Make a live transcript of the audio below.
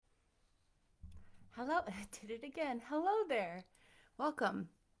Hello, I did it again. Hello there. Welcome.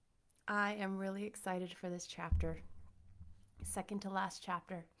 I am really excited for this chapter. Second to last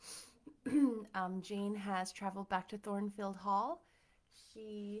chapter. Jean has traveled back to Thornfield Hall.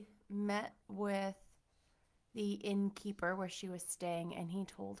 She met with the innkeeper where she was staying, and he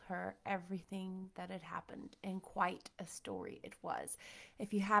told her everything that had happened, and quite a story it was.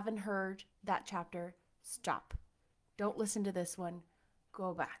 If you haven't heard that chapter, stop. Don't listen to this one.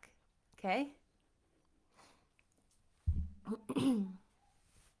 Go back. Okay?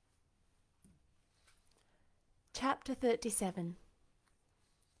 Chapter 37.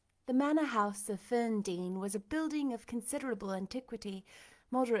 The manor house of Ferndean was a building of considerable antiquity,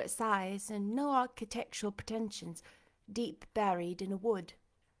 moderate size, and no architectural pretensions, deep buried in a wood.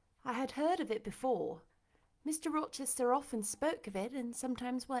 I had heard of it before. Mr. Rochester often spoke of it, and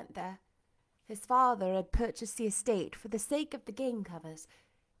sometimes went there. His father had purchased the estate for the sake of the game covers.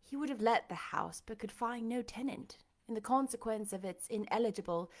 He would have let the house, but could find no tenant, in the consequence of its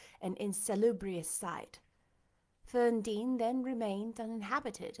ineligible and insalubrious site. Ferndean then remained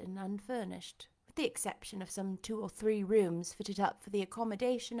uninhabited and unfurnished, with the exception of some 2 or 3 rooms fitted up for the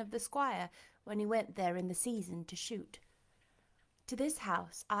accommodation of the squire when he went there in the season to shoot. To this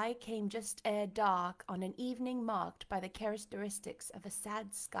house I came just ere dark on an evening marked by the characteristics of a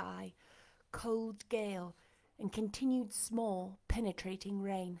sad sky, cold gale, and continued small, penetrating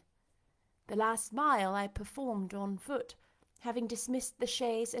rain. The last mile I performed on foot, having dismissed the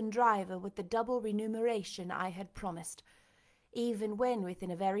chaise and driver with the double remuneration I had promised. Even when within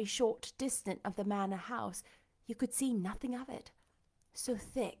a very short distance of the manor house, you could see nothing of it. So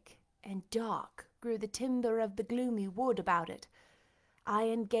thick and dark grew the timber of the gloomy wood about it.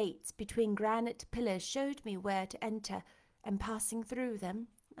 Iron gates between granite pillars showed me where to enter, and passing through them,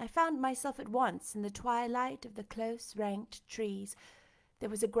 I found myself at once in the twilight of the close-ranked trees. There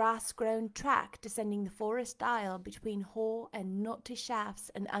was a grass-grown track descending the forest aisle between hoar and knotty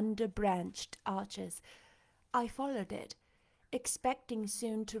shafts and under-branched arches. I followed it, expecting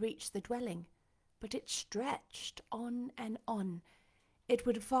soon to reach the dwelling, but it stretched on and on. It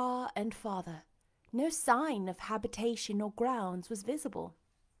went far and farther. No sign of habitation or grounds was visible.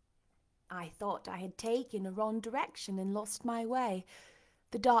 I thought I had taken a wrong direction and lost my way.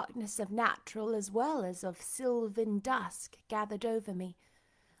 The darkness of natural as well as of sylvan dusk gathered over me.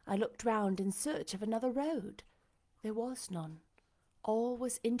 I looked round in search of another road. There was none. All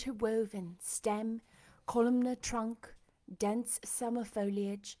was interwoven, stem, columnar trunk, dense summer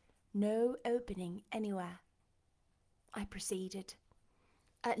foliage, no opening anywhere. I proceeded.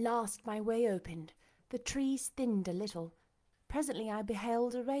 At last my way opened. The trees thinned a little. Presently I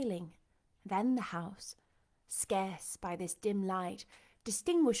beheld a railing, then the house, scarce by this dim light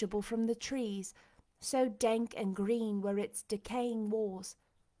distinguishable from the trees, so dank and green were its decaying walls.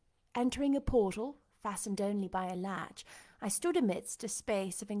 Entering a portal, fastened only by a latch, I stood amidst a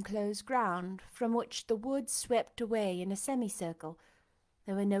space of enclosed ground, from which the woods swept away in a semicircle.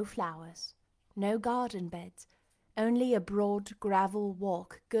 There were no flowers, no garden beds, only a broad gravel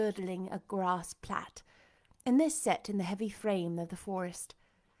walk girdling a grass plat, and this set in the heavy frame of the forest.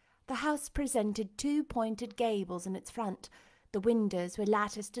 The house presented 2 pointed gables in its front. The windows were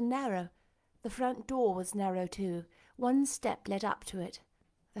latticed and narrow. The front door was narrow too. 1 step led up to it.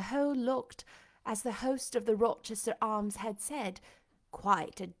 The whole looked, as the host of the Rochester Arms had said,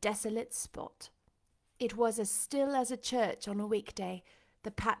 quite a desolate spot. It was as still as a church on a weekday.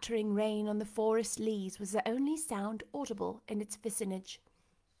 The pattering rain on the forest leaves was the only sound audible in its vicinage.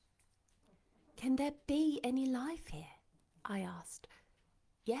 "Can there be any life here?" I asked.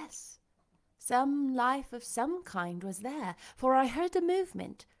 Yes, some life of some kind was there, for I heard a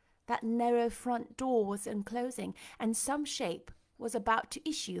movement. That narrow front door was unclosing, and some shape was about to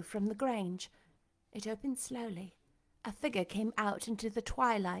issue from the grange. It opened slowly. A figure came out into the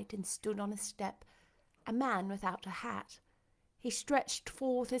twilight and stood on a step, a man without a hat. He stretched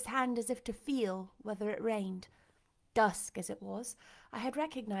forth his hand as if to feel whether it rained. Dusk as it was, I had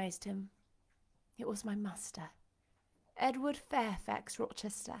recognized him. It was my master, Edward Fairfax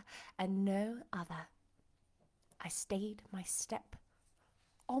Rochester, and no other. I stayed my step,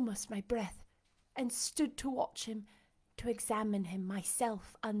 almost my breath, and stood to watch him, to examine him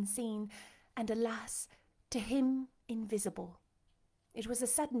myself unseen, and alas, to him invisible. It was a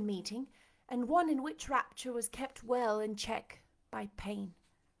sudden meeting, and one in which rapture was kept well in check by pain.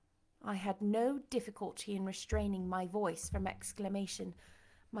 I had no difficulty in restraining my voice from exclamation,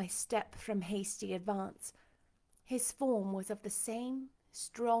 my step from hasty advance. His form was of the same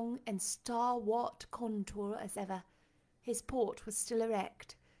strong and stalwart contour as ever. His port was still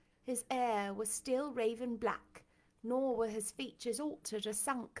erect. His air was still raven black, nor were his features altered or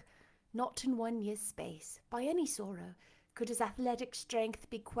sunk. Not in 1 year's space, by any sorrow, could his athletic strength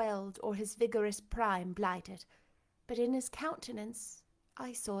be quelled or his vigorous prime blighted. But in his countenance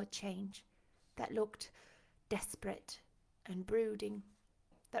I saw a change that looked desperate and brooding,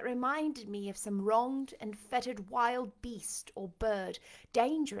 that reminded me of some wronged and fettered wild beast or bird,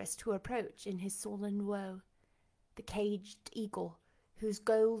 dangerous to approach in his sullen woe. The caged eagle, whose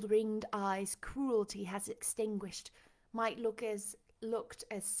gold-ringed eyes cruelty has extinguished, might looked as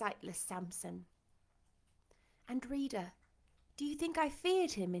sightless Samson. And reader, do you think I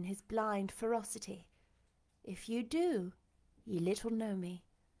feared him in his blind ferocity? If you do, ye little know me.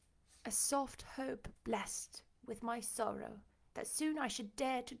 A soft hope blessed with my sorrow, that soon I should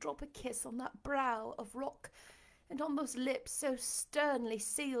dare to drop a kiss on that brow of rock, and on those lips so sternly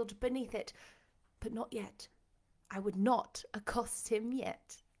sealed beneath it. But not yet. I would not accost him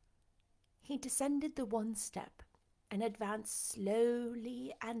yet. He descended the one step, and advanced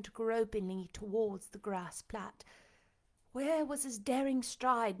slowly and gropingly towards the grass plat. Where was his daring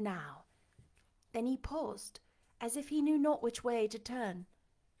stride now? Then he paused, as if he knew not which way to turn.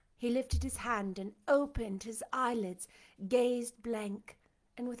 He lifted his hand and opened his eyelids, gazed blank,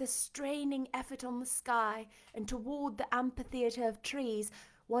 and with a straining effort on the sky and toward the amphitheatre of trees,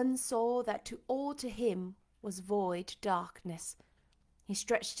 one saw that to all to him was void darkness. He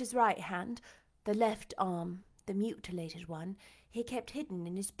stretched his right hand, the left arm, the mutilated one, he kept hidden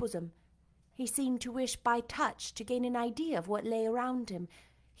in his bosom. He seemed to wish by touch to gain an idea of what lay around him.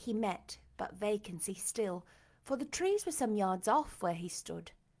 He met but vacancy still, for the trees were some yards off where he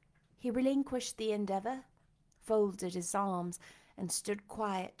stood. He relinquished the endeavour, folded his arms, and stood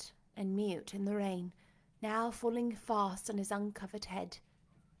quiet and mute in the rain, now falling fast on his uncovered head.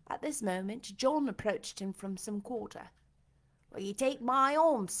 At this moment John approached him from some quarter. "Will you take my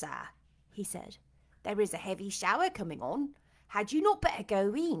arm, sir?" he said. "There is a heavy shower coming on. Had you not better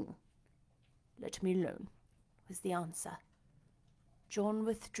go in?" "Let me alone," was the answer. John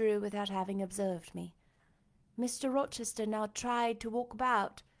withdrew without having observed me. Mr. Rochester now tried to walk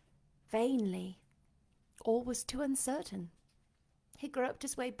about. Vainly. All was too uncertain. He groped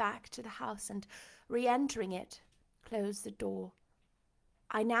his way back to the house and, re-entering it, closed the door.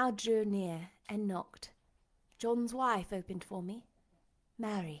 I now drew near and knocked. John's wife opened for me.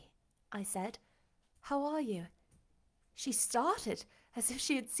 "Mary," I said, "how are you?" She started as if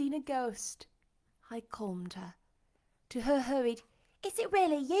she had seen a ghost. I calmed her. To her hurried, "Is it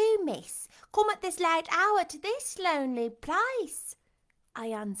really you, miss? Come at this late hour to this lonely place?" I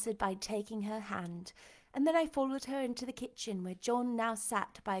answered by taking her hand, and then I followed her into the kitchen, where John now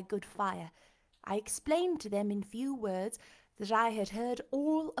sat by a good fire. I explained to them in few words that I had heard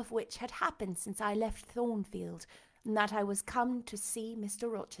all of which had happened since I left Thornfield, and that I was come to see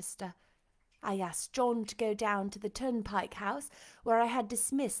Mr. Rochester. I asked John to go down to the turnpike house, where I had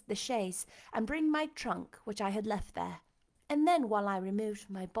dismissed the chaise, and bring my trunk, which I had left there. And then, while I removed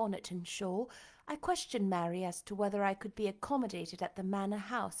my bonnet and shawl, I questioned Mary as to whether I could be accommodated at the manor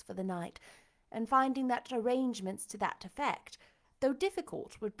house for the night, and finding that arrangements to that effect, though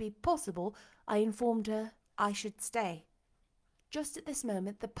difficult, would be possible, I informed her I should stay. Just at this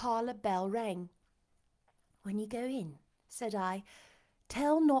moment the parlour bell rang. "When you go in," said I,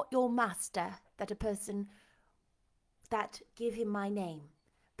 "tell not your master that give him my name,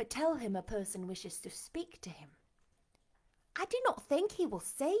 but tell him a person wishes to speak to him." "I do not think he will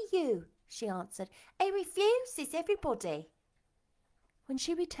see you," she answered. "He refuses everybody." When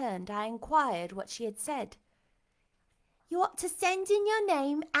she returned, I inquired what she had said. "You ought to send in your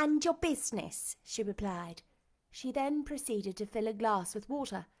name and your business," she replied. She then proceeded to fill a glass with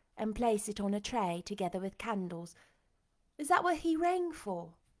water and place it on a tray together with candles. "Is that what he rang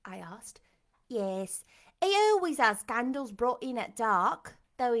for?" I asked. "Yes, he always has candles brought in at dark,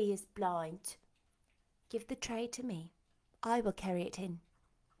 though he is blind." "Give the tray to me. I will carry it in."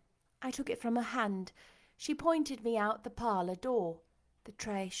 I took it from her hand. She pointed me out the parlour door. The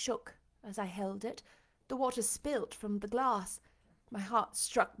tray shook as I held it. The water spilt from the glass. My heart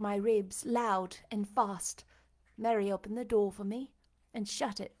struck my ribs loud and fast. Mary opened the door for me and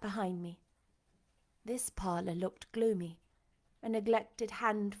shut it behind me. This parlour looked gloomy. A neglected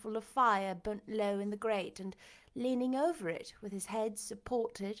handful of fire burnt low in the grate, and leaning over it, with his head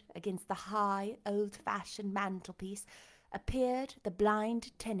supported against the high, old-fashioned mantelpiece, appeared the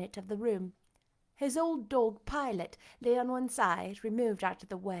blind tenant of the room. His old dog Pilot lay on one side, removed out of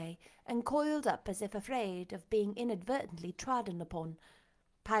the way, and coiled up as if afraid of being inadvertently trodden upon.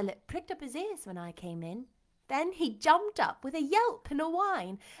 Pilot pricked up his ears when I came in. Then he jumped up with a yelp and a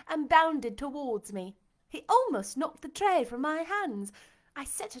whine, and bounded towards me. He almost knocked the tray from my hands. I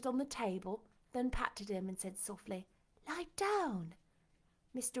set it on the table, then patted him and said softly, "Lie down."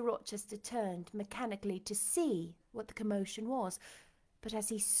 Mr. Rochester turned mechanically to see what the commotion was, but as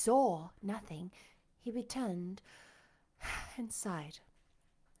he saw nothing, he returned and sighed.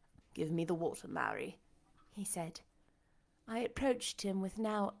 "Give me the water, Mary," he said. I approached him with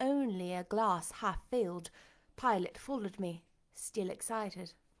now only a glass half filled. Pilot followed me, still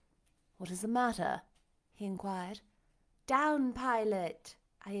excited. "What is the matter?" he inquired. "Down, Pilot,"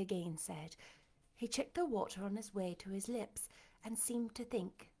 I again said. He checked the water on his way to his lips and seemed to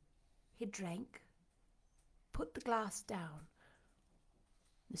think. He drank, put the glass down.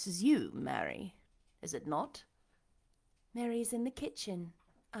 "This is you, Mary, is it not?" "Mary's in the kitchen,"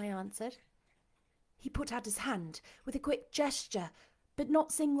 I answered. He put out his hand with a quick gesture, but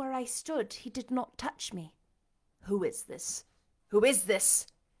not seeing where I stood, he did not touch me. "Who is this? Who is this?"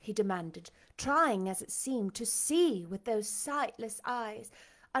 he demanded, trying, as it seemed, to see with those sightless eyes,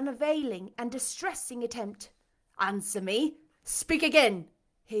 unavailing and distressing attempt. "Answer me! Speak again!"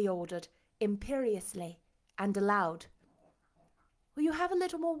 he ordered, imperiously and aloud. "Will you have a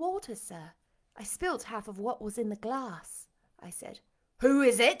little more water, sir? I spilt half of what was in the glass," I said. "Who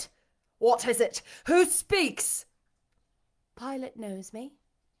is it? What is it? Who speaks?" "Pilot knows me,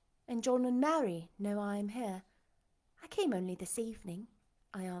 and John and Mary know I am here. I came only this evening,"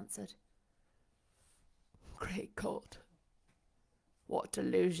 I answered. Great God! What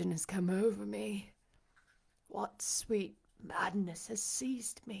delusion has come over me? What sweet madness has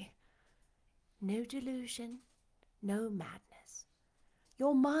seized me? "No delusion, no madness.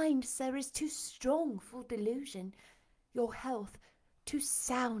 Your mind, sir, is too strong for delusion, your health too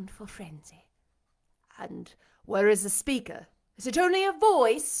sound for frenzy." "And where is the speaker? Is it only a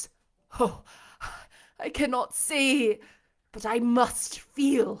voice? Oh, I cannot see, but I must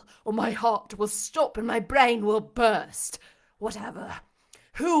feel, or my heart will stop and my brain will burst. Whatever,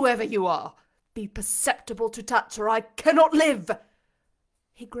 whoever you are, be perceptible to touch, or I cannot live."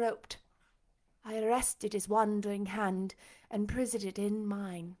 He groped. I arrested his wandering hand and prisoned it in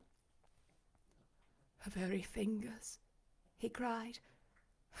mine. "Her very fingers," he cried.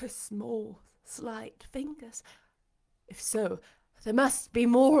 "Her small, slight fingers. If so, there must be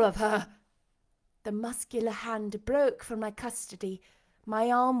more of her." The muscular hand broke from my custody. My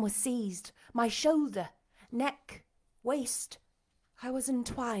arm was seized, my shoulder, neck, waist. I was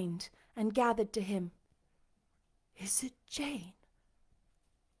entwined and gathered to him. "Is it Jane?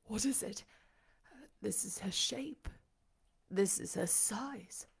 What is it? This is her shape. This is her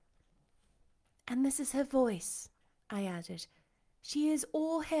size." "And this is her voice," I added. "She is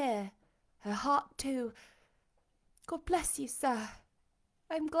all here, her heart too. God bless you, sir.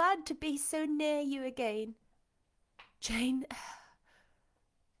 I'm glad to be so near you again." Jane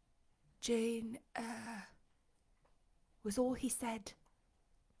was all he said.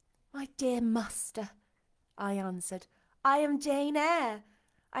 "My dear master," I answered, "I am Jane Eyre.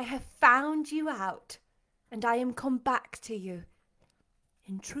 I have found you out, and I am come back to you.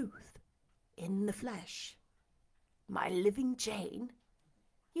 In truth, in the flesh. My living Jane.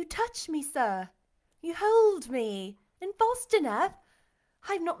 You touch me, sir. You hold me, and fast enough.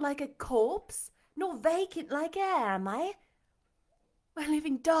 I'm not like a corpse, nor vacant like air, am I? My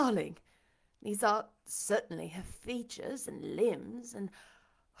living darling, these are certainly her features and limbs, and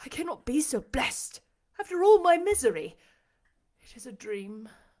I cannot be so blessed after all my misery. It is a dream,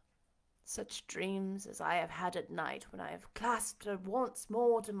 such dreams as I have had at night when I have clasped her once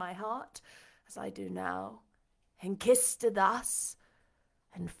more to my heart, as I do now, and kissed her thus,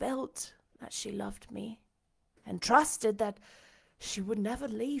 and felt that she loved me, and trusted that she would never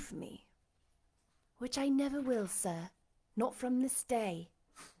leave me." "Which I never will, sir, not from this day."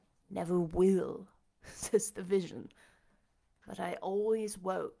 "Never will," says the vision. But I always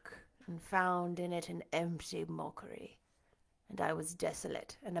woke and found in it an empty mockery, and I was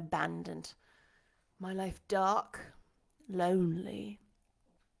desolate and abandoned, my life dark, lonely,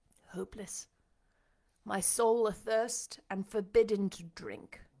 hopeless, my soul athirst and forbidden to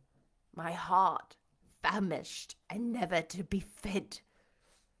drink, my heart famished and never to be fed.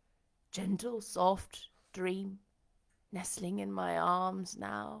 Gentle, soft dream, nestling in my arms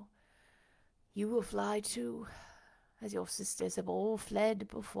now, you will fly too, as your sisters have all fled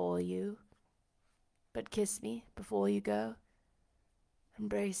before you. But kiss me before you go.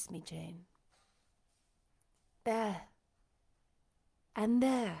 Embrace me, Jane. There, and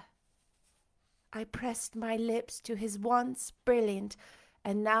there." I pressed my lips to his once brilliant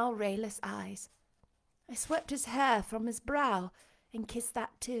and now rayless eyes. I swept his hair from his brow and kissed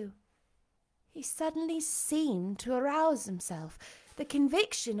that too. He suddenly seemed to arouse himself. The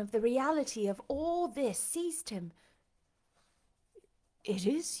conviction of the reality of all this seized him. "It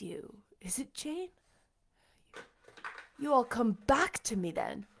is you, is it, Jane? You are come back to me,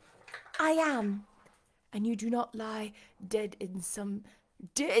 then? I am. And you do not lie dead in some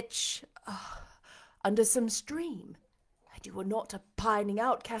ditch, under some stream, and you are not a pining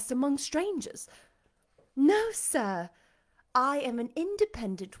outcast among strangers. No, sir, I am an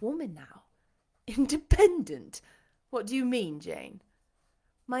independent woman now. Independent? What do you mean, Jane?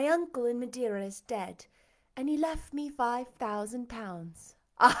 My uncle in Madeira is dead, and he left me £5,000.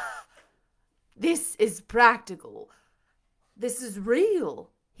 Ah, this is practical. This is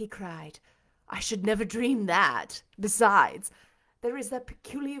real, he cried. I should never dream that. Besides, there is that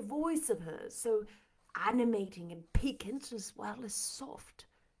peculiar voice of hers, so animating and piquant as well as soft.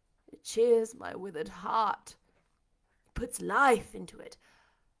 It cheers my withered heart. It puts life into it.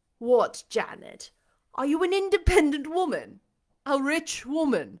 What, Janet? Are you an independent woman? A rich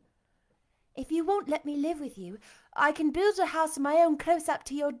woman? If you won't let me live with you, I can build a house of my own close up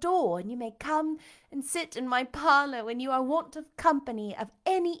to your door, and you may come and sit in my parlour when you are want of company of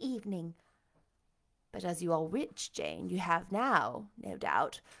any evening. But as you are rich, Jane, you have now, no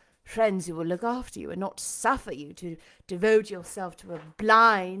doubt, friends who will look after you and not suffer you to devote yourself to a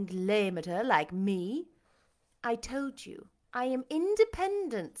blind laymater like me. I told you, I am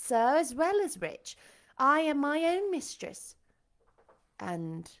independent, sir, as well as rich. I am my own mistress.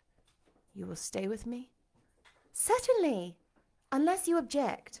 And you will stay with me? Certainly, unless you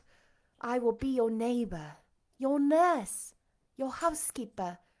object. I will be your neighbour, your nurse, your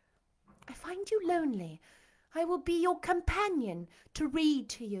housekeeper. I find you lonely. I will be your companion, to read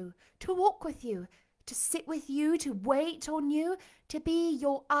to you, to walk with you, to sit with you, to wait on you, to be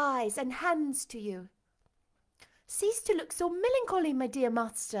your eyes and hands to you. Cease to look so melancholy, my dear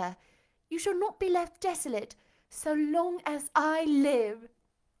master. You shall not be left desolate so long as I live.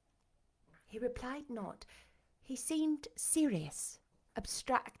 He replied not. He seemed serious,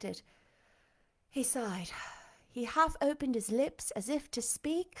 abstracted. He sighed. He half opened his lips as if to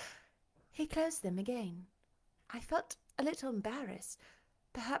speak. He closed them again. I felt a little embarrassed.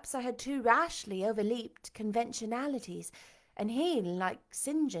 Perhaps I had too rashly overleaped conventionalities, and he, like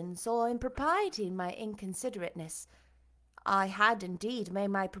St. John, saw impropriety in my inconsiderateness. I had indeed made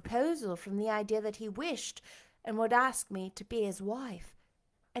my proposal from the idea that he wished and would ask me to be his wife.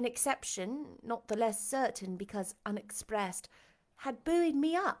 An exception, not the less certain because unexpressed, had buoyed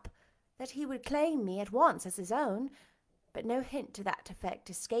me up, that he would claim me at once as his own, but no hint to that effect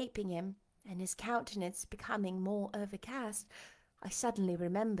escaping him, and his countenance becoming more overcast, I suddenly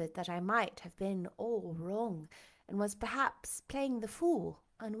remembered that I might have been all wrong, and was perhaps playing the fool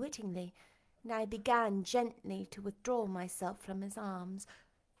unwittingly, and I began gently to withdraw myself from his arms.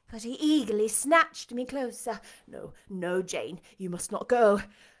 But he eagerly snatched me closer. No, no, Jane, you must not go.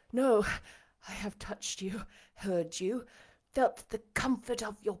 No, I have touched you, heard you, felt the comfort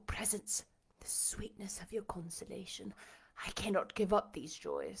of your presence, the sweetness of your consolation. I cannot give up these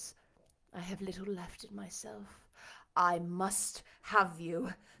joys. I have little left in myself. I must have you.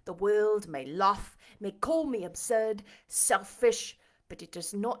 The world may laugh, may call me absurd, selfish, but it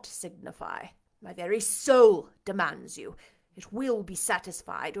does not signify. My very soul demands you. It will be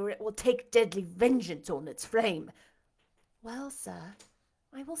satisfied, or it will take deadly vengeance on its frame. Well, sir,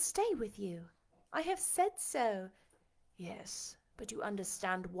 I will stay with you. I have said so. Yes, but you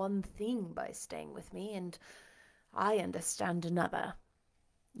understand one thing by staying with me, and I understand another.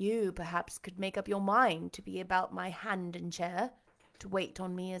 You perhaps could make up your mind to be about my hand and chair, to wait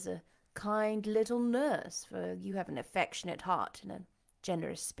on me as a kind little nurse, for you have an affectionate heart and a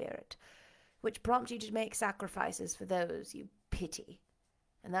generous spirit, which prompt you to make sacrifices for those you pity,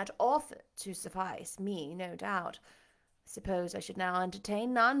 and that ought to suffice me, no doubt. I suppose I should now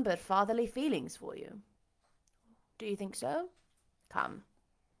entertain none but fatherly feelings for you. Do you think so? Come,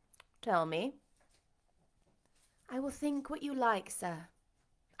 tell me. I will think what you like, sir.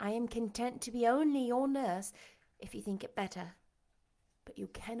 I am content to be only your nurse, if you think it better. But you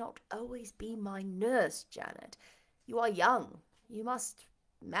cannot always be my nurse, Janet. You are young. You must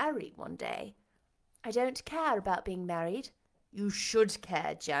marry one day. I don't care about being married. You should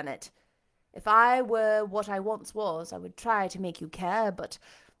care, Janet. If I were what I once was, I would try to make you care, but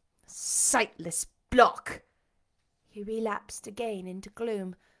sightless block. He relapsed again into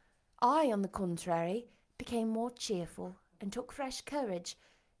gloom. I, on the contrary, became more cheerful and took fresh courage.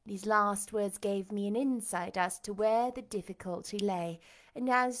 These last words gave me an insight as to where the difficulty lay, and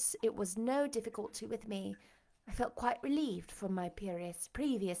as it was no difficulty with me, I felt quite relieved from my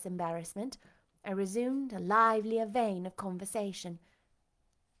previous embarrassment. I resumed a livelier vein of conversation.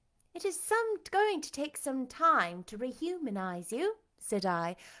 It is going to take some time to rehumanize you, said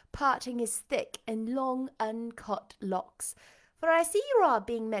I, parting his thick and long uncut locks, For I see you are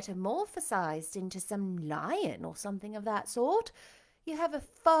being metamorphosized into some lion or something of that sort. You have a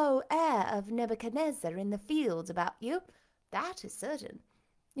faux air of Nebuchadnezzar in the fields about you, that is certain.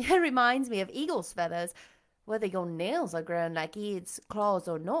 It reminds me of eagle's feathers. Whether your nails are grown like Ead's claws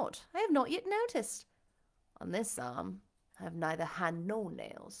or not, I have not yet noticed. On this arm I have neither hand nor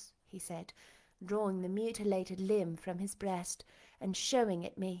nails, he said, drawing the mutilated limb from his breast and showing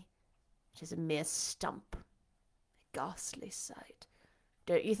it me. It is a mere stump. A ghastly sight.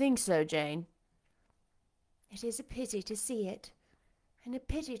 Don't you think so, Jane? It is a pity to see it, and a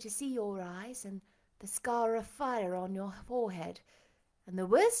pity to see your eyes and the scar of fire on your forehead. And the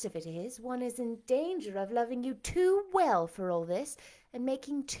worst of it is, one is in danger of loving you too well for all this, and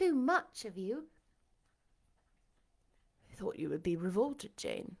making too much of you. I thought you would be revolted,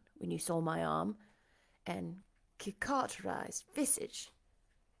 Jane, when you saw my arm and cicatrized visage.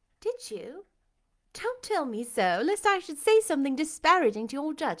 Did you? Don't tell me so, lest I should say something disparaging to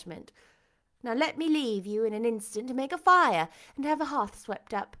your judgment. Now let me leave you in an instant to make a fire and have the hearth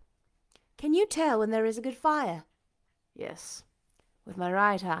swept up. Can you tell when there is a good fire? Yes. With my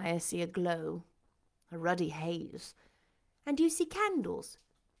right eye I see a glow, a ruddy haze. And do you see candles?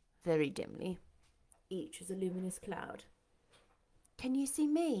 Very dimly. Each is a luminous cloud. Can you see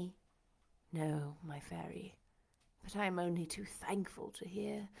me? No, my fairy, but I am only too thankful to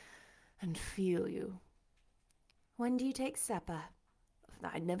hear and feel you. When do you take supper?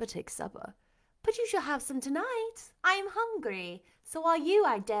 I never take supper. But you shall have some tonight. I am hungry. So are you,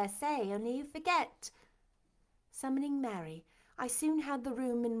 I dare say, only you forget. Summoning Mary, I soon had the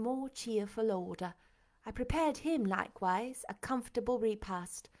room in more cheerful order. I prepared him, likewise, a comfortable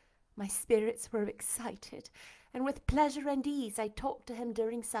repast. My spirits were excited, and with pleasure and ease I talked to him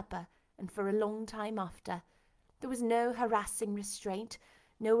during supper, and for a long time after. There was no harassing restraint,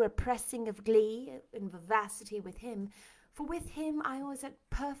 no repressing of glee and vivacity with him, for with him I was at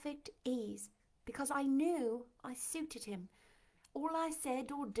perfect ease, because I knew I suited him. All I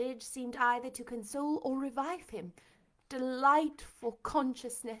said or did seemed either to console or revive him. Delightful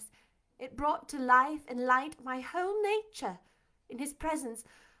consciousness! It brought to life and light my whole nature. In his presence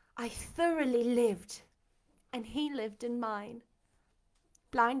I thoroughly lived, and he lived in mine.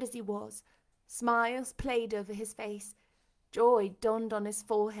 Blind as he was, smiles played over his face. Joy dawned on his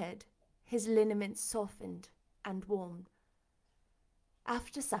forehead, his lineaments softened and warmed.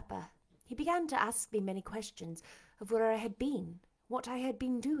 After supper, he began to ask me many questions of where I had been, what I had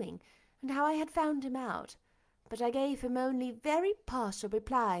been doing, and how I had found him out. But I gave him only very partial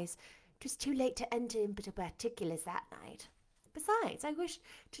replies. It was too late to enter into particulars that night. Besides, I wished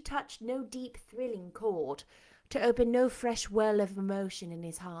to touch no deep, thrilling chord, to open no fresh well of emotion in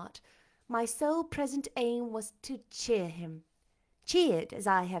his heart. My sole present aim was to cheer him. Cheered, as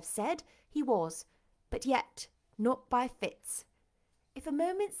I have said, he was, but yet not by fits. If a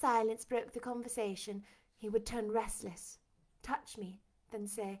moment's silence broke the conversation, he would turn restless, touch me, then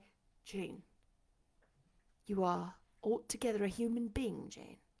say, Jane, you are altogether a human being,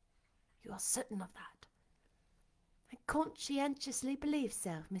 Jane. You are certain of that? I conscientiously believe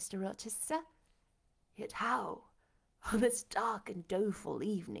so, Mr. Rochester. Yet how, on this dark and doleful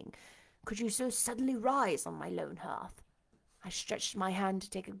evening, could you so suddenly rise on my lone hearth? I stretched my hand to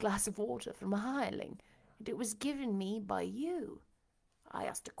take a glass of water from a hireling, and it was given me by you. I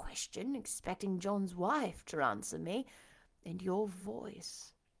asked a question, expecting John's wife to answer me, and your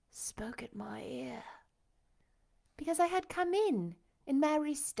voice spoke at my ear. Because I had come in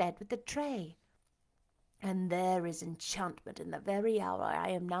Mary's stead with the tray. And there is enchantment in the very hour I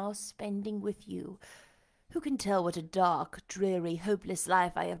am now spending with you. Who can tell what a dark, dreary, hopeless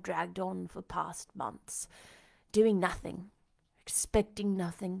life I have dragged on for past months, doing nothing, expecting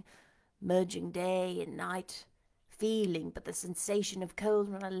nothing, merging day and night, feeling but the sensation of cold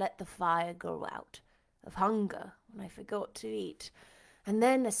when I let the fire go out, of hunger when I forgot to eat, and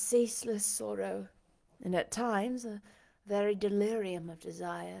then a ceaseless sorrow, and at times a very delirium of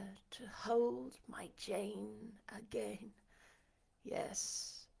desire to hold my Jane again.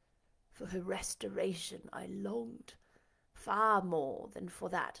 Yes, for her restoration I longed, far more than for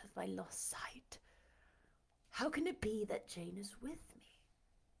that of my lost sight. How can it be that Jane is with me,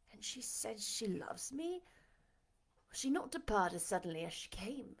 and she says she loves me? Will she not depart as suddenly as she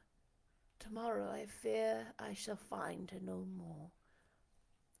came? Tomorrow I fear I shall find her no more.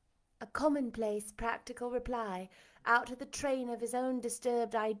 A commonplace, practical reply, out of the train of his own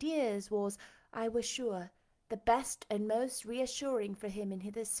disturbed ideas, was, I was sure, the best and most reassuring for him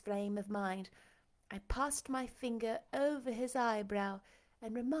in this frame of mind. I passed my finger over his eyebrow,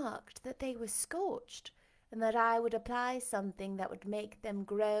 and remarked that they were scorched, and that I would apply something that would make them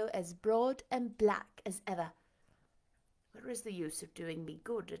grow as broad and black as ever. Where is the use of doing me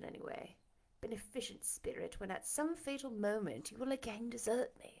good in any way? Beneficent spirit, when at some fatal moment you will again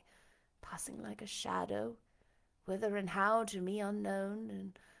desert me, passing like a shadow, whither and how to me unknown,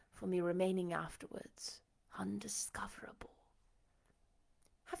 and for me remaining afterwards undiscoverable.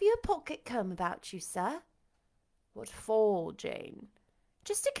 Have you a pocket comb about you, sir? What for, Jane?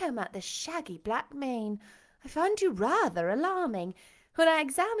 Just to comb out this shaggy black mane. I find you rather alarming. When I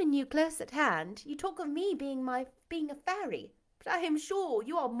examine you close at hand, you talk of me being a fairy, but I am sure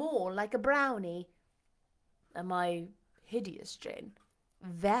you are more like a brownie. Am I hideous, Jane?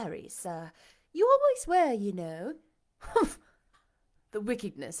 Very, sir. You always were, you know. Humph! The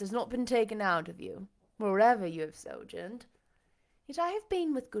wickedness has not been taken out of you, wherever you have sojourned. Yet I have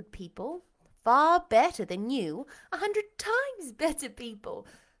been with good people, far better than you, 100 times better people,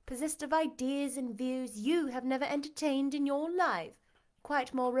 possessed of ideas and views you have never entertained in your life,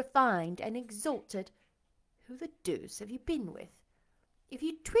 quite more refined and exalted. Who the deuce have you been with? If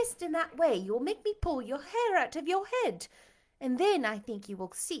you twist in that way, you will make me pull your hair out of your head, and then I think you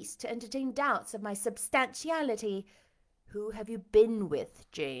will cease to entertain doubts of my substantiality. Who have you been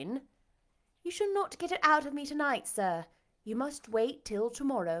with, Jane? You shall not get it out of me tonight, sir. You must wait till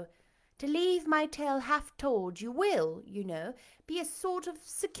tomorrow. To leave my tale half told, you will, you know, be a sort of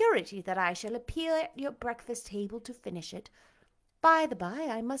security that I shall appear at your breakfast table to finish it. By the by,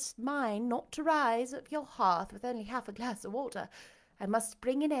 I must mind not to rise at your hearth with only half a glass of water. I must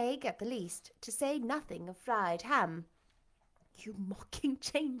bring an egg at the least, to say nothing of fried ham. You mocking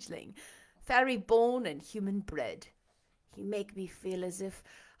changeling, fairy born and human bred. You make me feel as if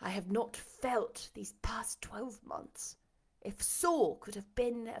I have not felt these past 12 months. If Saul could have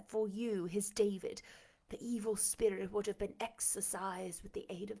been for you his David, the evil spirit would have been exorcised with the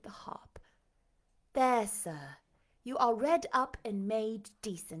aid of the harp. There, sir, you are read up and made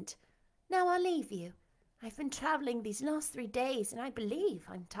decent. Now I'll leave you. I've been travelling these last 3 days, and I believe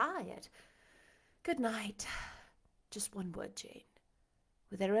I'm tired. Good night. Just one word, Jane.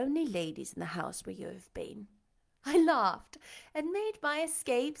 Were there only ladies in the house where you have been? I laughed, and made my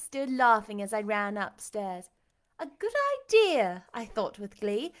escape, stood laughing as I ran upstairs. A good idea, I thought with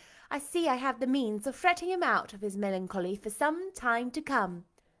glee. I see I have the means of fretting him out of his melancholy for some time to come.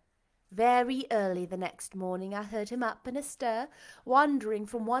 Very early the next morning I heard him up and astir, wandering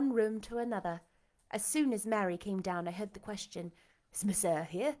from one room to another. As soon as Mary came down, I heard the question, "Is Miss Eyre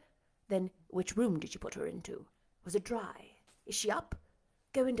here? Then which room did you put her into? Was it dry? Is she up?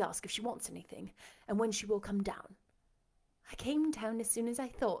 Go and ask if she wants anything, and when she will come down." I came down as soon as I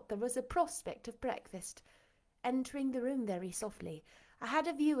thought there was a prospect of breakfast. Entering the room very softly, I had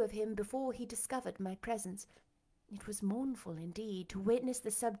a view of him before he discovered my presence. It was mournful indeed to witness the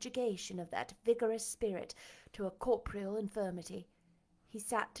subjugation of that vigorous spirit to a corporeal infirmity. He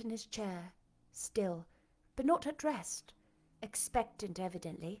sat in his chair, still, but not at rest, expectant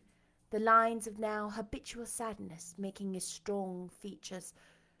evidently, the lines of now habitual sadness making his strong features.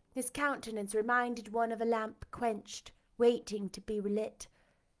 His countenance reminded one of a lamp quenched, waiting to be relit.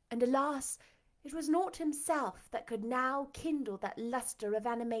 And alas, it was not himself that could now kindle that lustre of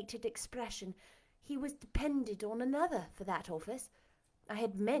animated expression. He was depended on another for that office. I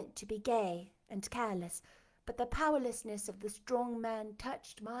had meant to be gay and careless, but the powerlessness of the strong man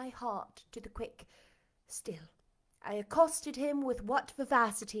touched my heart to the quick. Still, I accosted him with what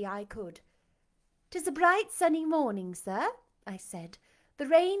vivacity I could. "'Tis a bright sunny morning, sir," I said. "The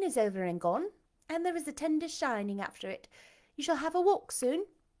rain is over and gone, and there is a tender shining after it. You shall have a walk soon."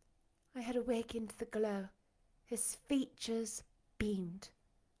 I had awakened the glow. His features beamed.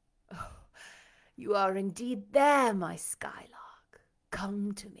 "Oh, you are indeed there, my skylark.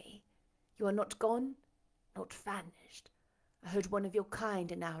 Come to me. You are not gone, not vanished. I heard one of your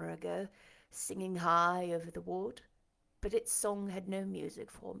kind an hour ago, singing high over the wood, but its song had no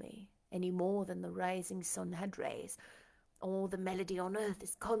music for me, any more than the rising sun had rays. All the melody on earth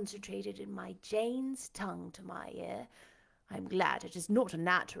is concentrated in my Jane's tongue to my ear. I am glad it is not a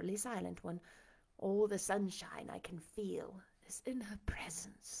naturally silent one. All the sunshine I can feel is in her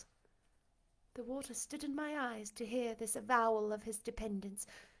presence." The water stood in my eyes to hear this avowal of his dependence,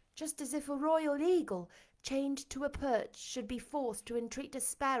 just as if a royal eagle, chained to a perch, should be forced to entreat a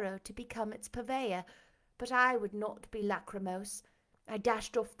sparrow to become its purveyor. But I would not be lachrymose. I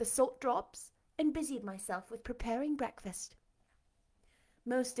dashed off the salt drops and busied myself with preparing breakfast.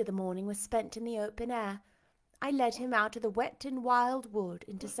 Most of the morning was spent in the open air. I led him out of the wet and wild wood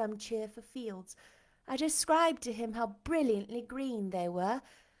into some cheerful fields. I described to him how brilliantly green they were,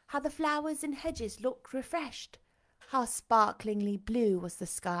 how the flowers and hedges looked refreshed, how sparklingly blue was the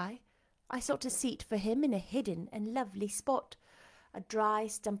sky. I sought a seat for him in a hidden and lovely spot, a dry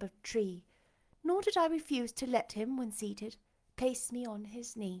stump of tree, nor did I refuse to let him, when seated, place me on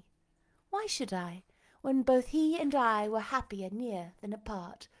his knee. Why should I, when both he and I were happier near than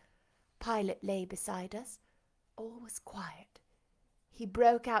apart? Pilate lay beside us. All was quiet. He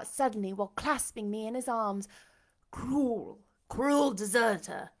broke out suddenly while clasping me in his arms. "Cruel, cruel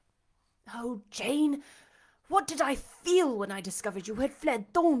deserter! Oh, Jane, what did I feel when I discovered you had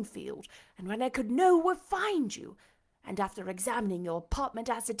fled Thornfield, and when I could nowhere find you, and after examining your apartment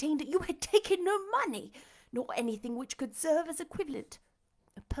ascertained that you had taken no money, nor anything which could serve as equivalent.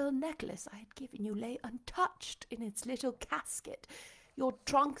 A pearl necklace I had given you lay untouched in its little casket. Your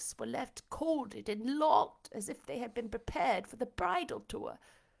trunks were left corded and locked as if they had been prepared for the bridal tour.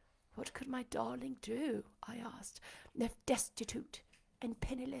 What could my darling do, I asked, left destitute and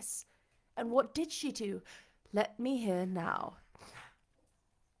penniless? And what did she do? Let me hear now."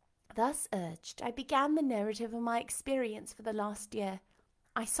 Thus urged, I began the narrative of my experience for the last year.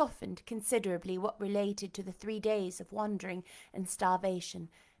 I softened considerably what related to the 3 days of wandering and starvation,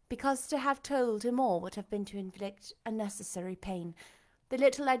 because to have told him all would have been to inflict unnecessary pain. The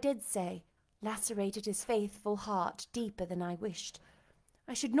little I did say lacerated his faithful heart deeper than I wished.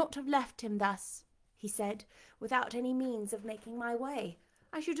 "I should not have left him thus," he said, "without any means of making my way.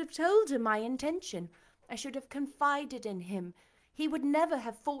 I should have told him my intention. I should have confided in him. He would never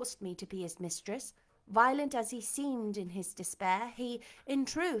have forced me to be his mistress. Violent as he seemed in his despair, he, in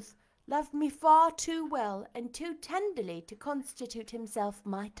truth, loved me far too well and too tenderly to constitute himself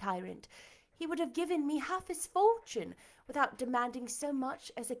my tyrant. He would have given me half his fortune without demanding so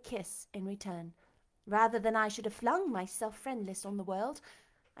much as a kiss in return. Rather than I should have flung myself friendless on the world,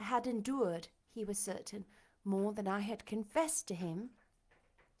 I had endured, he was certain, more than I had confessed to him.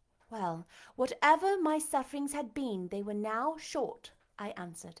 Well, whatever my sufferings had been, they were now short, I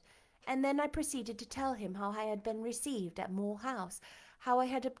answered, and then I proceeded to tell him how I had been received at Moor House, how I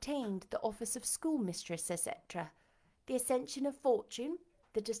had obtained the office of schoolmistress, etc. The ascension of fortune,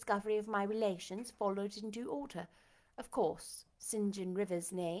 the discovery of my relations, followed in due order. Of course, St. John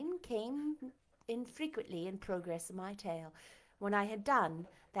Rivers' name came in frequently in progress of my tale. When I had done,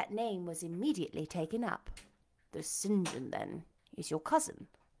 that name was immediately taken up. "The St. John, then, is your cousin?"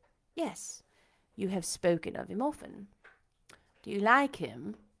 "Yes. You have spoken of him often. Do you like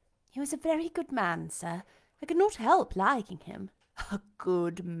him?" "He was a very good man, sir. I could not help liking him." "A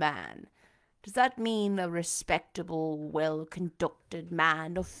good man? Does that mean a respectable, well-conducted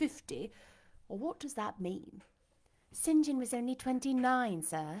man of 50? Or what does that mean?" "St. John was only 29,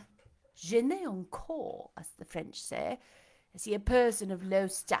 sir." "Jeune encore, as the French say. Is he a person of low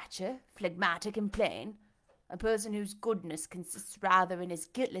stature, phlegmatic and plain? A person whose goodness consists rather in his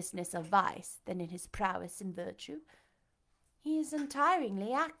guiltlessness of vice than in his prowess in virtue?" "He is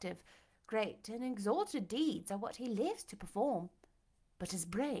untiringly active. Great and exalted deeds are what he lives to perform." "But his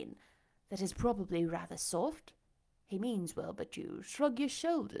brain, that is probably rather soft. He means well, but you shrug your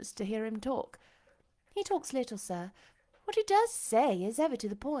shoulders to hear him talk." "He talks little, sir. What he does say is ever to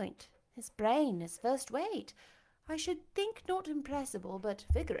the point. His brain is first rate. I should think not impressible, but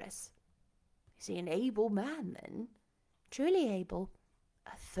vigorous." "Is he an able man, then?" "Truly able."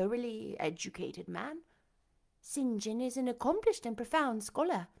 "A thoroughly educated man?" "St. John is an accomplished and profound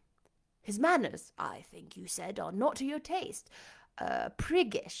scholar." "His manners, I think you said, are not to your taste,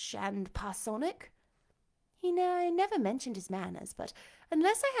 priggish and parsonic?" "He never mentioned his manners, but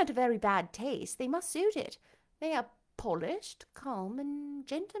unless I had a very bad taste, they must suit it. They are polished, calm, and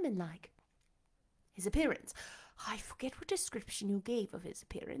gentlemanlike." "His appearance? I forget what description you gave of his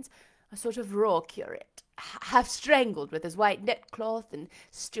appearance. A sort of raw curate, half strangled with his white neckcloth and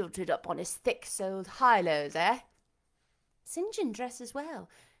stilted up on his thick-soled high-lows, eh?" "St. John dresses well.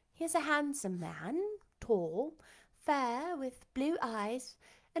 He is a handsome man, tall, fair, with blue eyes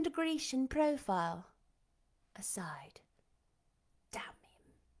and a Grecian profile." Aside. "Damn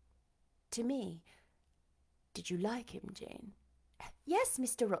him." To me. "Did you like him, Jane?" "Yes,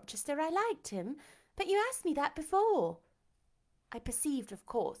 Mr. Rochester, I liked him, but you asked me that before." I perceived, of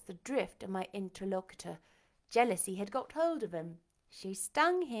course, the drift of my interlocutor. Jealousy had got hold of him. She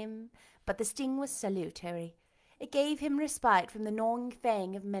stung him, but the sting was salutary. It gave him respite from the gnawing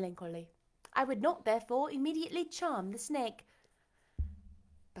fang of melancholy. I would not, therefore, immediately charm the snake.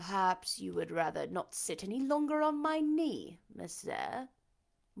 "Perhaps you would rather not sit any longer on my knee, monsieur?"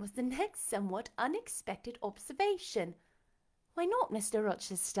 was the next somewhat unexpected observation. "Why not, Mr.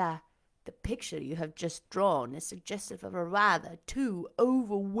 Rochester?" "The picture you have just drawn is suggestive of a rather too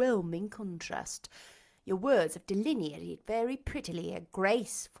overwhelming contrast. Your words have delineated very prettily a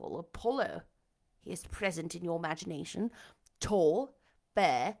graceful Apollo. He is present in your imagination, tall,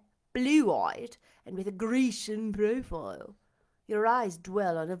 fair, blue-eyed, and with a Grecian profile. Your eyes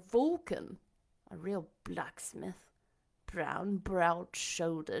dwell on a Vulcan. A real blacksmith, brown,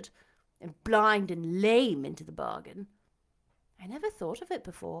 broad-shouldered, and blind and lame into the bargain. I never thought of it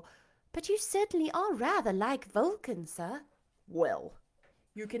before, but you certainly are rather like Vulcan, sir. Well,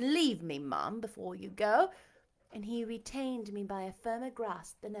 you can leave me, ma'am, before you go. And he retained me by a firmer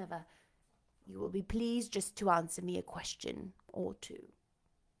grasp than ever. You will be pleased just to answer me a question or two.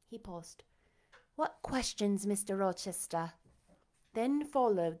 He paused. What questions, Mr. Rochester? Then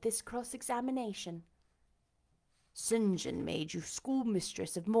followed this cross-examination. St. John made you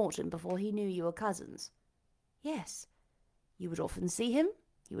schoolmistress of Morton before he knew you were cousins? Yes. You would often see him?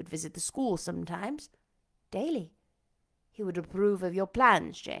 He would visit the school sometimes? Daily. He would approve of your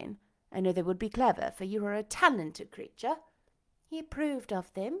plans, Jane. I know they would be clever, for you are a talented creature. He approved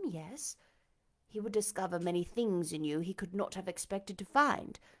of them, yes. He would discover many things in you he could not have expected to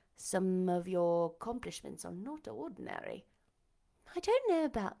find. Some of your accomplishments are not ordinary. I don't know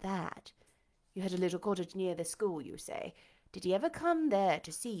about that. You had a little cottage near the school, you say. Did he ever come there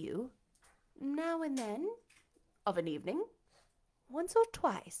to see you? Now and then. Of an evening? Once or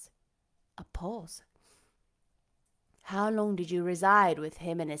twice. A pause. How long did you reside with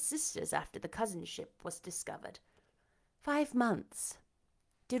him and his sisters after the cousinship was discovered? 5 months.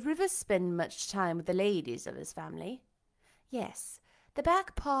 Did Rivers spend much time with the ladies of his family? Yes. The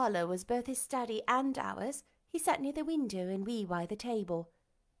back parlour was both his study and ours. He sat near the window and we by the table.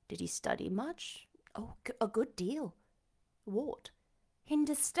 Did he study much? Oh, a good deal. What?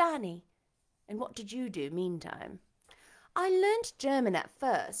 Hindustani. And what did you do meantime? I learnt German at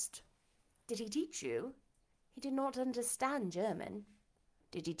first. Did he teach you? He did not understand German.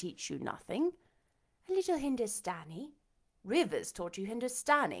 Did he teach you nothing? A little Hindustani. Rivers taught you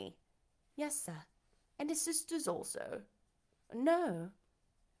Hindustani? Yes, sir. And his sisters also? No.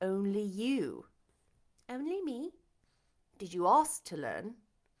 Only you? Only me? Did you ask to learn?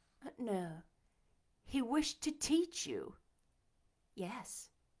 No. He wished to teach you? Yes.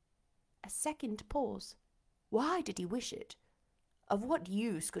 A second pause. Why did he wish it? Of what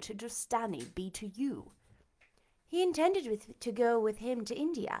use could Hindustani be to you? He intended to go with him to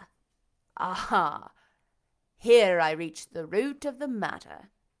India. Aha! Here I reach the root of the matter.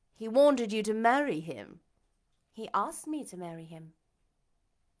 He wanted you to marry him. He asked me to marry him.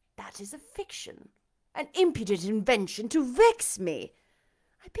 That is a fiction, an impudent invention to vex me.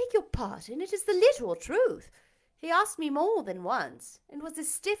 I beg your pardon, it is the literal truth. He asked me more than once, and was as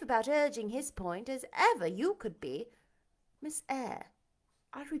stiff about urging his point as ever you could be. Miss Eyre,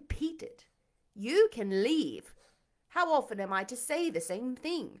 I repeat it. You can leave. How often am I to say the same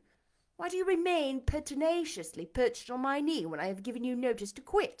thing? Why do you remain pertinaciously perched on my knee when I have given you notice to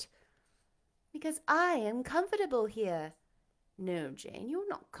quit? Because I am comfortable here. No, Jane, you're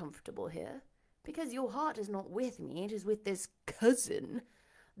not comfortable here. Because your heart is not with me, it is with this cousin,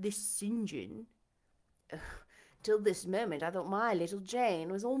 this St. John. Till this moment I thought my little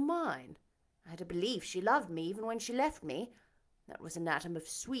Jane was all mine. I had a belief she loved me even when she left me. That was an atom of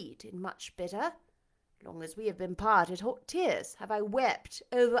sweet and much bitter. Long as we have been parted, hot tears have I wept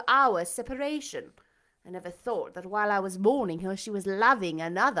over our separation. I never thought that while I was mourning her she was loving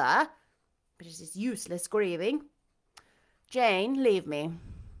another. But it is useless grieving. Jane, leave me.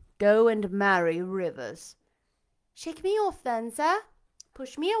 Go and marry Rivers. Shake me off then, sir.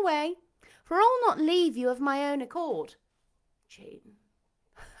 Push me away, for I'll not leave you of my own accord. Jane,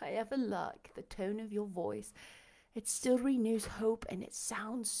 I ever like the tone of your voice. It still renews hope, and it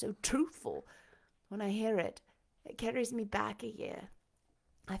sounds so truthful. When I hear it, it carries me back a year.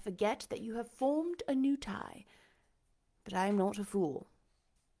 I forget that you have formed a new tie. But I am not a fool.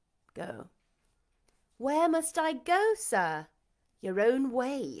 Go. Where must I go, sir? Your own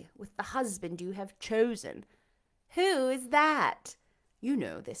way, with the husband you have chosen. Who is that? You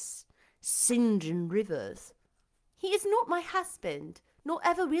know this St. John Rivers. He is not my husband, nor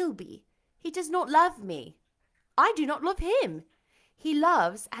ever will be. He does not love me. I do not love him. He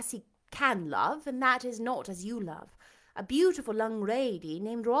loves as he can love, and that is not as you love. A beautiful young lady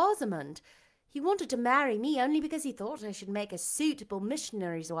named Rosamond. He wanted to marry me only because he thought I should make a suitable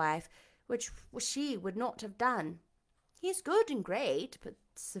missionary's wife, which she would not have done. He is good and great, but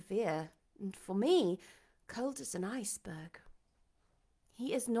severe, and for me, cold as an iceberg.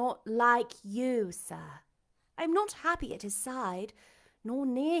 He is not like you, sir. I am not happy at his side, nor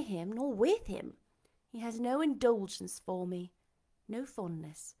near him, nor with him. He has no indulgence for me, no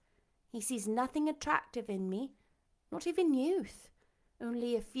fondness. He sees nothing attractive in me, not even youth,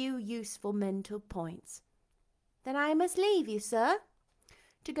 only a few useful mental points. Then I must leave you, sir,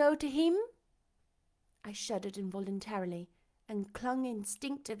 to go to him. I shuddered involuntarily, and clung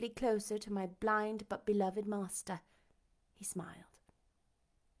instinctively closer to my blind but beloved master. He smiled.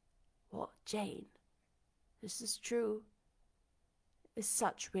 What, Jane? This is true? Is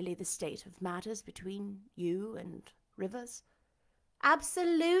such really the state of matters between you and Rivers?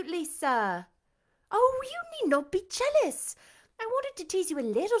 Absolutely, sir. Oh, you need not be jealous. I wanted to tease you a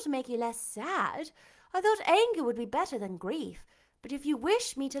little to make you less sad. I thought anger would be better than grief. But if you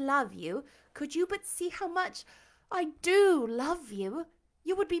wish me to love you, could you but see how much I do love you,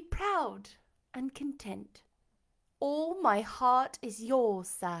 you would be proud and content. All my heart is yours,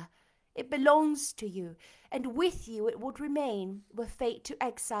 sir. It belongs to you, and with you it would remain, were fate to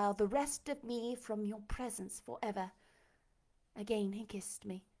exile the rest of me from your presence forever. Again he kissed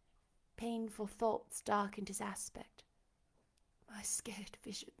me. Painful thoughts darkened his aspect. My scared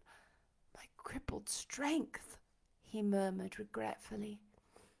vision, my crippled strength, he murmured regretfully.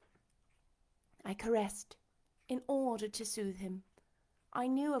 I caressed, in order to soothe him. I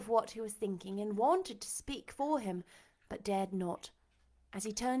knew of what he was thinking and wanted to speak for him, but dared not. As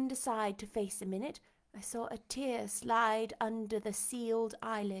he turned aside to face a minute, I saw a tear slide under the sealed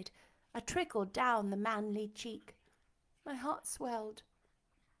eyelid, a trickle down the manly cheek. My heart swelled.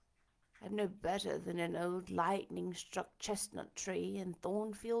 I'm no better than an old lightning-struck chestnut tree in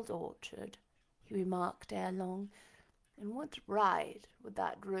Thornfield Orchard, he remarked ere long. And what right would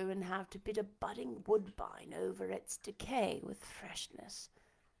that ruin have to bid a budding woodbine over its decay with freshness?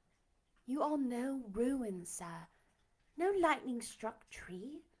 You are no ruin, sir, no lightning-struck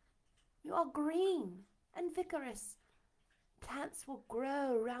tree. You are green and vigorous. Plants will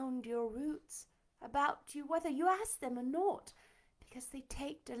grow round your roots, about you, whether you ask them or not, because they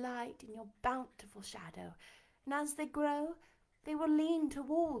take delight in your bountiful shadow, and as they grow, they will lean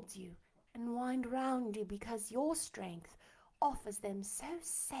towards you and wind round you, because your strength offers them so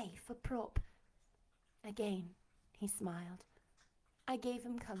safe a prop. Again he smiled. I gave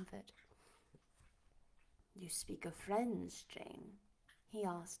him comfort. You speak of friends, Jane? He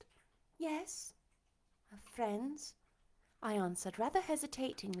asked. Yes, of friends, I answered rather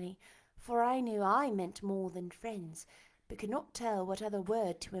hesitatingly, for I knew I meant more than friends, but could not tell what other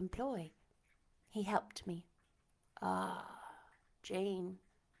word to employ. He helped me. Ah, Jane,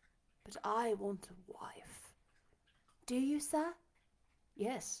 but I want a wife. Do you, sir?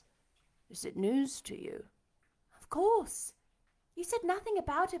 Yes. Is it news to you? Of course. You said nothing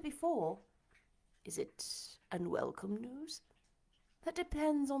about it before. Is it unwelcome news? That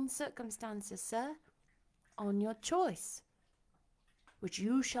depends on circumstances, sir. On your choice. Which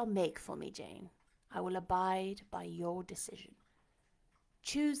you shall make for me, Jane. I will abide by your decision.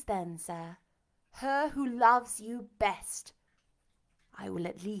 Choose then, sir, her who loves you best. I will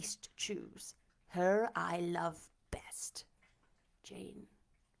at least choose her I love best. Jane,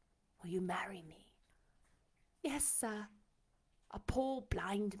 will you marry me? Yes, sir. A poor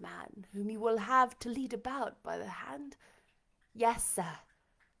blind man whom you will have to lead about by the hand? Yes, sir.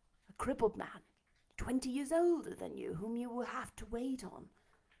 A crippled man, 20 years older than you, whom you will have to wait on?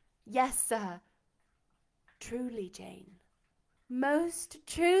 Yes, sir. Truly, Jane. Most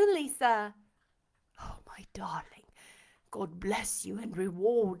truly, sir. Oh, my darling, God bless you and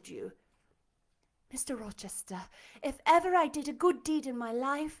reward you. Mr. Rochester, if ever I did a good deed in my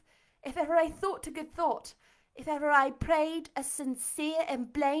life, if ever I thought a good thought, if ever I prayed a sincere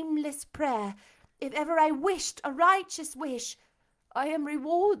and blameless prayer, if ever I wished a righteous wish, I am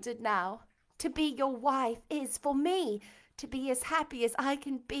rewarded now. To be your wife is, for me, to be as happy as I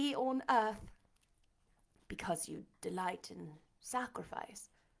can be on earth. Because you delight in sacrifice.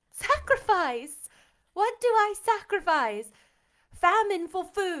 Sacrifice? What do I sacrifice? Famine for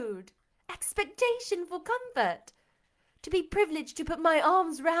food, expectation for comfort. To be privileged to put my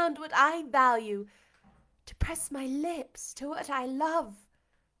arms round what I value, to press my lips to what I love,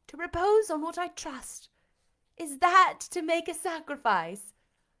 to repose on what I trust. Is that to make a sacrifice?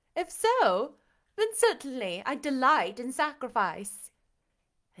 If so, then certainly I delight in sacrifice.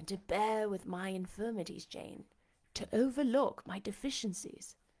 And to bear with my infirmities, Jane, to overlook my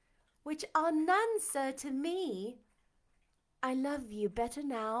deficiencies, which are none, sir, to me. I love you better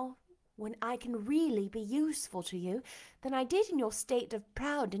now, when I can really be useful to you, than I did in your state of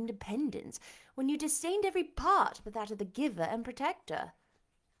proud independence, when you disdained every part but that of the giver and protector.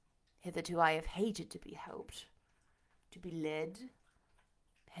 Hitherto I have hated to be helped, to be led.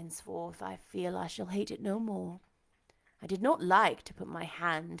 Henceforth I feel I shall hate it no more. I did not like to put my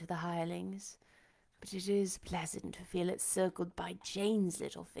hand to the hirelings, but it is pleasant to feel it circled by Jane's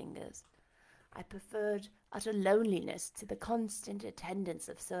little fingers. I preferred utter loneliness to the constant attendance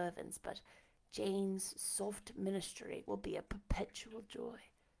of servants, but Jane's soft ministry will be a perpetual joy.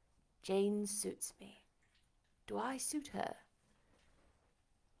 Jane suits me. Do I suit her?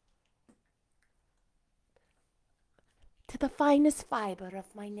 to the finest fibre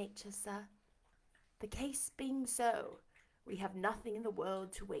of my nature, sir. The case being so, we have nothing in the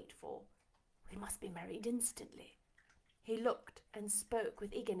world to wait for. We must be married instantly. He looked and spoke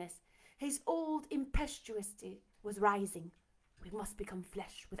with eagerness. His old impetuosity was rising. We must become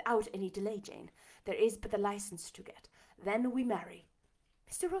flesh without any delay, Jane. There is but the license to get. Then we marry.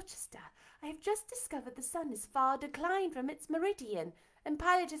 Mr. Rochester, I have just discovered the sun is far declined from its meridian, and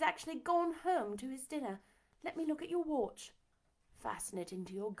Pilot has actually gone home to his dinner. Let me look at your watch. Fasten it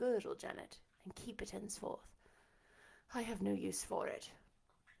into your girdle, Janet, and keep it henceforth. I have no use for it.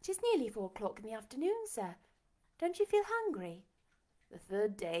 'Tis nearly 4 o'clock in the afternoon, sir. Don't you feel hungry? The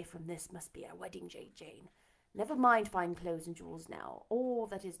 3rd day from this must be our wedding day, Jane. Never mind fine clothes and jewels now. All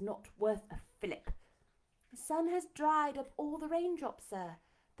that is not worth a fillip. The sun has dried up all the raindrops, sir.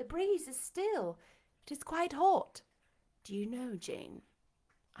 The breeze is still. It is quite hot. Do you know, Jane,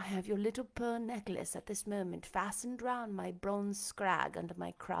 I have your little pearl necklace at this moment fastened round my bronze scrag under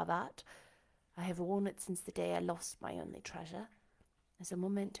my cravat. I have worn it since the day I lost my only treasure, as a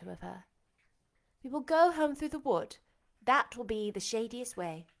memento of her. We will go home through the wood. That will be the shadiest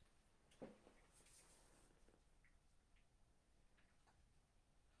way.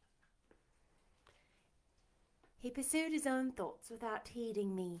 He pursued his own thoughts without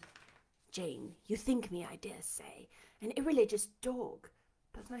heeding me. Jane, you think me, I dare say, an irreligious dog,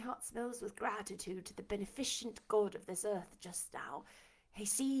 but my heart swells with gratitude to the beneficent God of this earth just now. He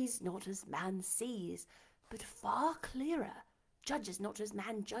sees not as man sees, but far clearer, judges not as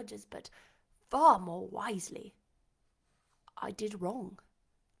man judges, but far more wisely. I did wrong.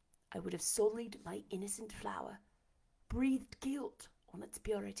 I would have sullied my innocent flower, breathed guilt on its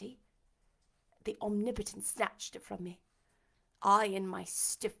purity. The Omnipotent snatched it from me. I, in my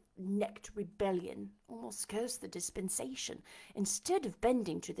stiff-necked rebellion, almost cursed the dispensation. Instead of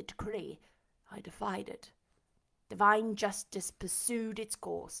bending to the decree, I defied it. Divine justice pursued its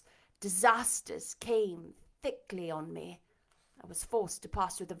course. Disasters came thickly on me. I was forced to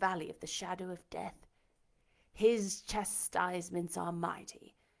pass through the valley of the shadow of death. His chastisements are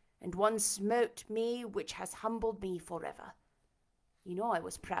mighty, and one smote me which has humbled me forever. You know I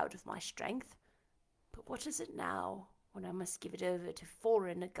was proud of my strength, but what is it now, when I must give it over to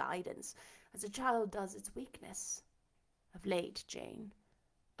foreign guidance, as a child does its weakness? Of late, Jane,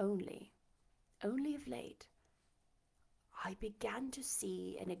 only of late, I began to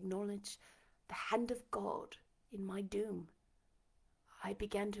see and acknowledge the hand of God in my doom. I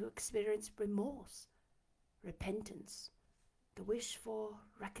began to experience remorse, repentance, the wish for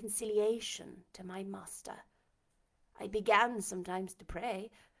reconciliation to my master. I began sometimes to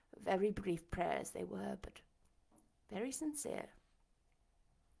pray, very brief prayers they were, but very sincere.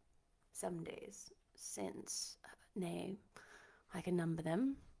 Some days since, nay, I can number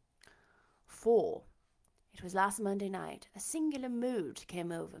them, 4. It was last Monday night. A singular mood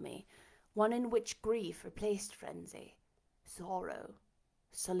came over me, one in which grief replaced frenzy, sorrow,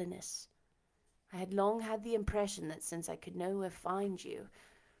 sullenness. I had long had the impression that since I could nowhere find you,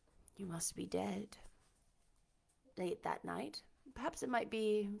 you must be dead. Late that night, perhaps it might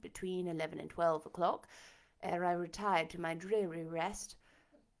be between 11 and 12 o'clock, ere I retired to my dreary rest,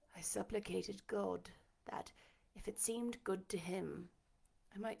 I supplicated God that, if it seemed good to him,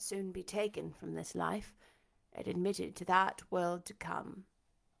 I might soon be taken from this life and admitted to that world to come,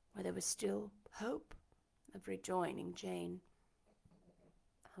 where there was still hope of rejoining Jane.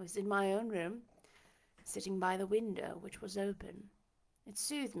 I was in my own room, sitting by the window, which was open. It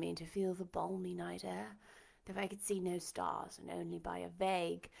soothed me to feel the balmy night air, though I could see no stars, and only by a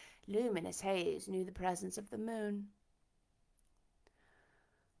vague, luminous haze knew the presence of the moon.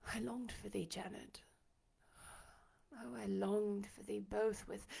 I longed for thee, Janet. Oh, I longed for thee both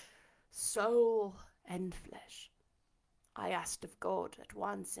with soul and flesh. I asked of God at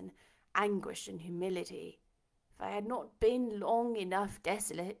once in anguish and humility, if I had not been long enough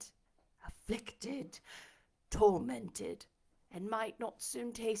desolate, afflicted, tormented, and might not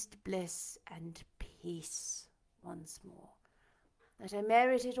soon taste bliss and peace once more. That I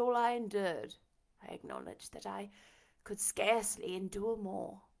merited all I endured, I acknowledged that I could scarcely endure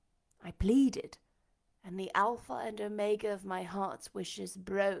more. I pleaded, and the alpha and omega of my heart's wishes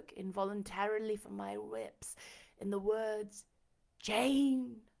broke involuntarily from my lips in the words,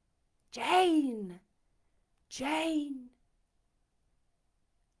 Jane, Jane, Jane.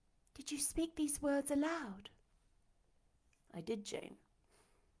 Did you speak these words aloud? I did, Jane.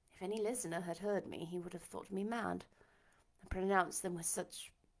 If any listener had heard me, he would have thought me mad. I pronounced them with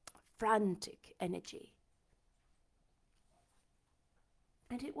such frantic energy.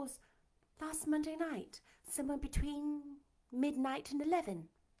 And it was last Monday night, somewhere between midnight and 11.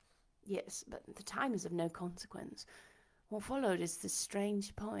 Yes, but the time is of no consequence. What followed is the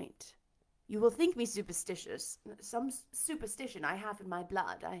strange point. You will think me superstitious. Some superstition I have in my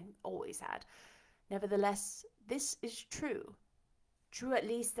blood, I always had. Nevertheless, this is true. True at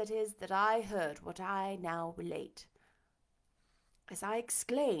least, that is, that I heard what I now relate. As I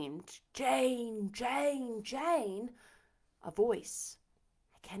exclaimed, "Jane, Jane, Jane!" a voice,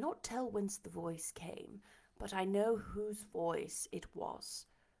 I cannot tell whence the voice came, but I know whose voice it was,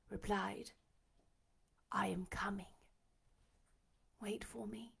 replied, "I am coming. Wait for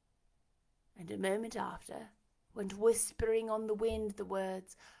me." And a moment after went whispering on the wind the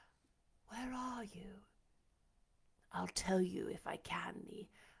words, "Where are you?" I'll tell you, if I can, the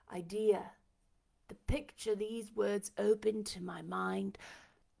idea, the picture these words opened to my mind,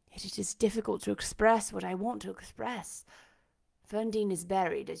 yet it is difficult to express what I want to express. Ferndean is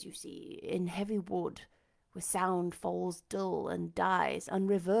buried, as you see, in heavy wood, where sound falls dull and dies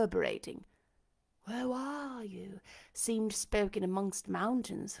unreverberating. "Where are you?" seemed spoken amongst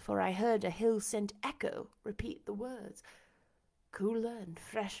mountains, for I heard a hill-sent echo repeat the words. Cooler and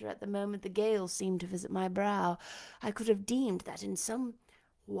fresher at the moment the gale seemed to visit my brow, I could have deemed that in some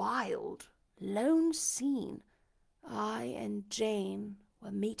wild, lone scene I and Jane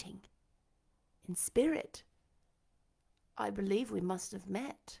were meeting. In spirit, I believe we must have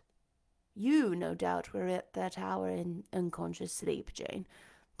met. You, no doubt, were at that hour in unconscious sleep, Jane.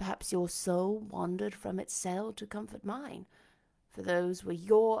 Perhaps your soul wandered from its cell to comfort mine, for those were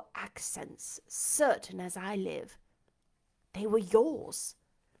your accents, certain as I live. They were yours.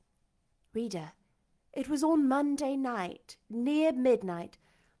 Reader, it was on Monday night, near midnight,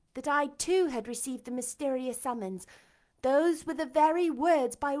 that I too had received the mysterious summons. Those were the very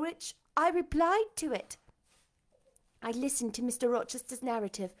words by which I replied to it. I listened to Mr. Rochester's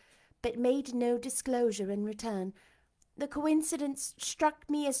narrative, but made no disclosure in return. The coincidence struck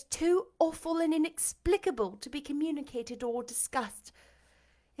me as too awful and inexplicable to be communicated or discussed.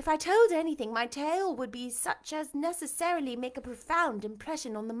 If I told anything, my tale would be such as necessarily make a profound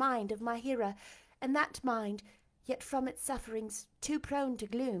impression on the mind of my hearer, and that mind, yet from its sufferings too prone to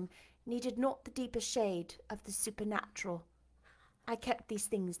gloom, needed not the deeper shade of the supernatural. I kept these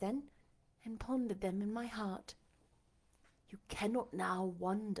things, then, and pondered them in my heart. "You cannot now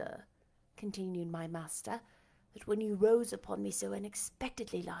wonder," continued my master, "that when you rose upon me so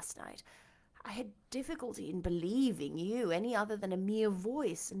unexpectedly last night, I had difficulty in believing you any other than a mere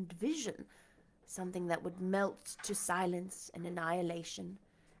voice and vision, something that would melt to silence and annihilation,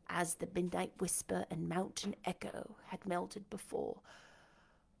 as the midnight whisper and mountain echo had melted before.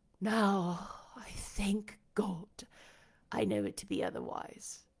 Now, I thank God, I know it to be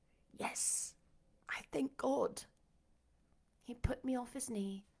otherwise. Yes, I thank God." He put me off his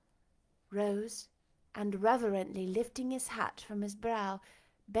knee, rose, and reverently lifting his hat from his brow,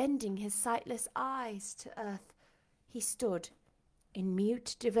 bending his sightless eyes to earth, he stood in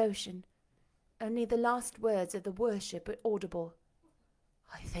mute devotion, only the last words of the worship audible.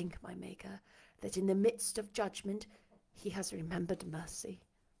 "I thank my Maker that in the midst of judgment he has remembered mercy.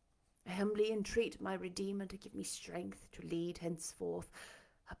 I humbly entreat my Redeemer to give me strength to lead henceforth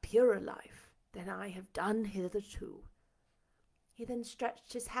a purer life than I have done hitherto." He then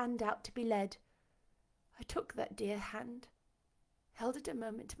stretched his hand out to be led. I took that dear hand, held it a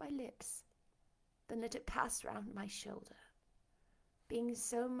moment to my lips, then let it pass round my shoulder. Being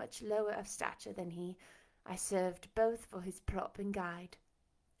so much lower of stature than he, I served both for his prop and guide.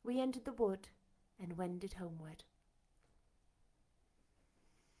 We entered the wood and wended homeward.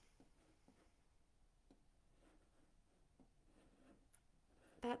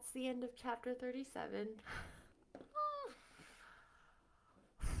 That's the end of chapter 37.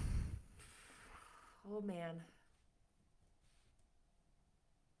 Oh man.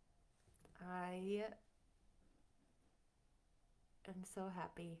 I am so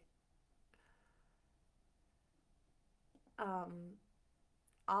happy.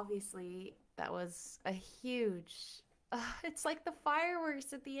 Obviously, that was a huge. It's like the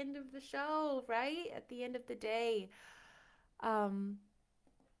fireworks at the end of the show, right? At the end of the day. Um,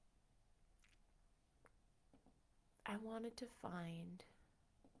 I wanted to find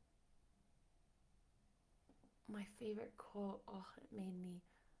my favorite quote. Oh, it made me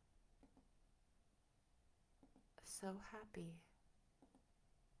so happy.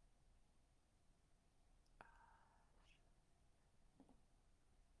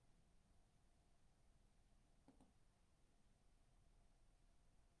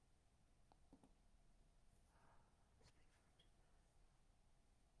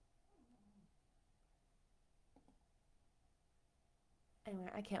 Anyway,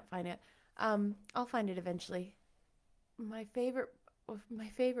 I can't find it. I'll find it eventually. My favorite my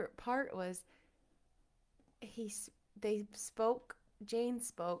favorite part was Jane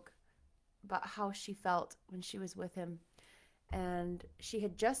spoke about how she felt when she was with him. And she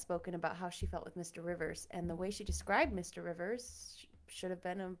had just spoken about how she felt with Mr. Rivers. And the way she described Mr. Rivers should have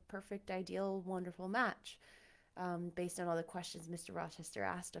been a perfect, ideal, wonderful match, based on all the questions Mr. Rochester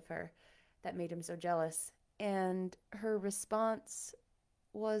asked of her that made him so jealous. And her response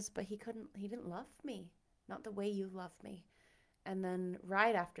was, but he didn't love me, not the way you love me. And then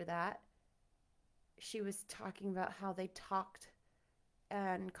right after that, she was talking about how they talked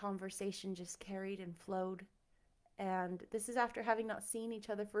and conversation just carried and flowed. And this is after having not seen each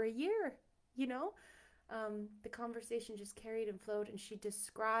other for a year, you know? The conversation just carried and flowed, and she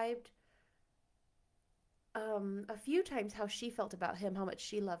described a few times how she felt about him, how much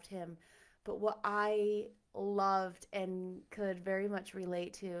she loved him. But what I loved and could very much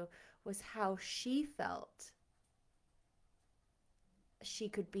relate to was how she felt she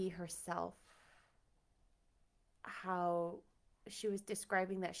could be herself. How she was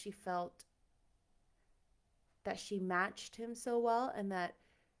describing that she felt that she matched him so well, and that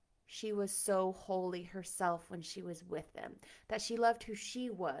she was so wholly herself when she was with him, that she loved who she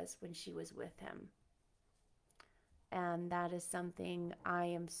was when she was with him. And that is something I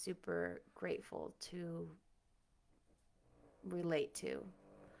am super grateful to relate to.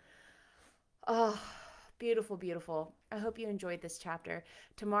 Oh, beautiful, beautiful. I hope you enjoyed this chapter.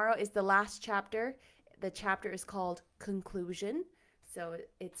 Tomorrow is the last chapter. The chapter is called Conclusion. So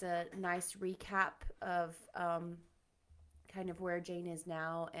it's a nice recap of kind of where Jane is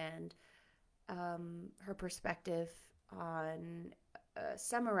now, and her perspective on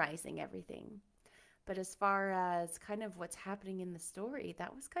summarizing everything. But as far as kind of what's happening in the story,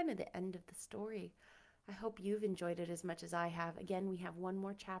 that was kind of the end of the story. I hope you've enjoyed it as much as I have. Again, we have one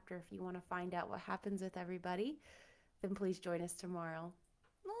more chapter. If you want to find out what happens with everybody, then please join us tomorrow.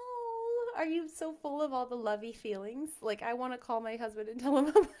 Oh, are you so full of all the lovey feelings? Like, I want to call my husband and tell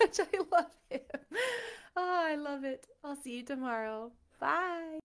him how much I love him. Oh, I love it. I'll see you tomorrow. Bye.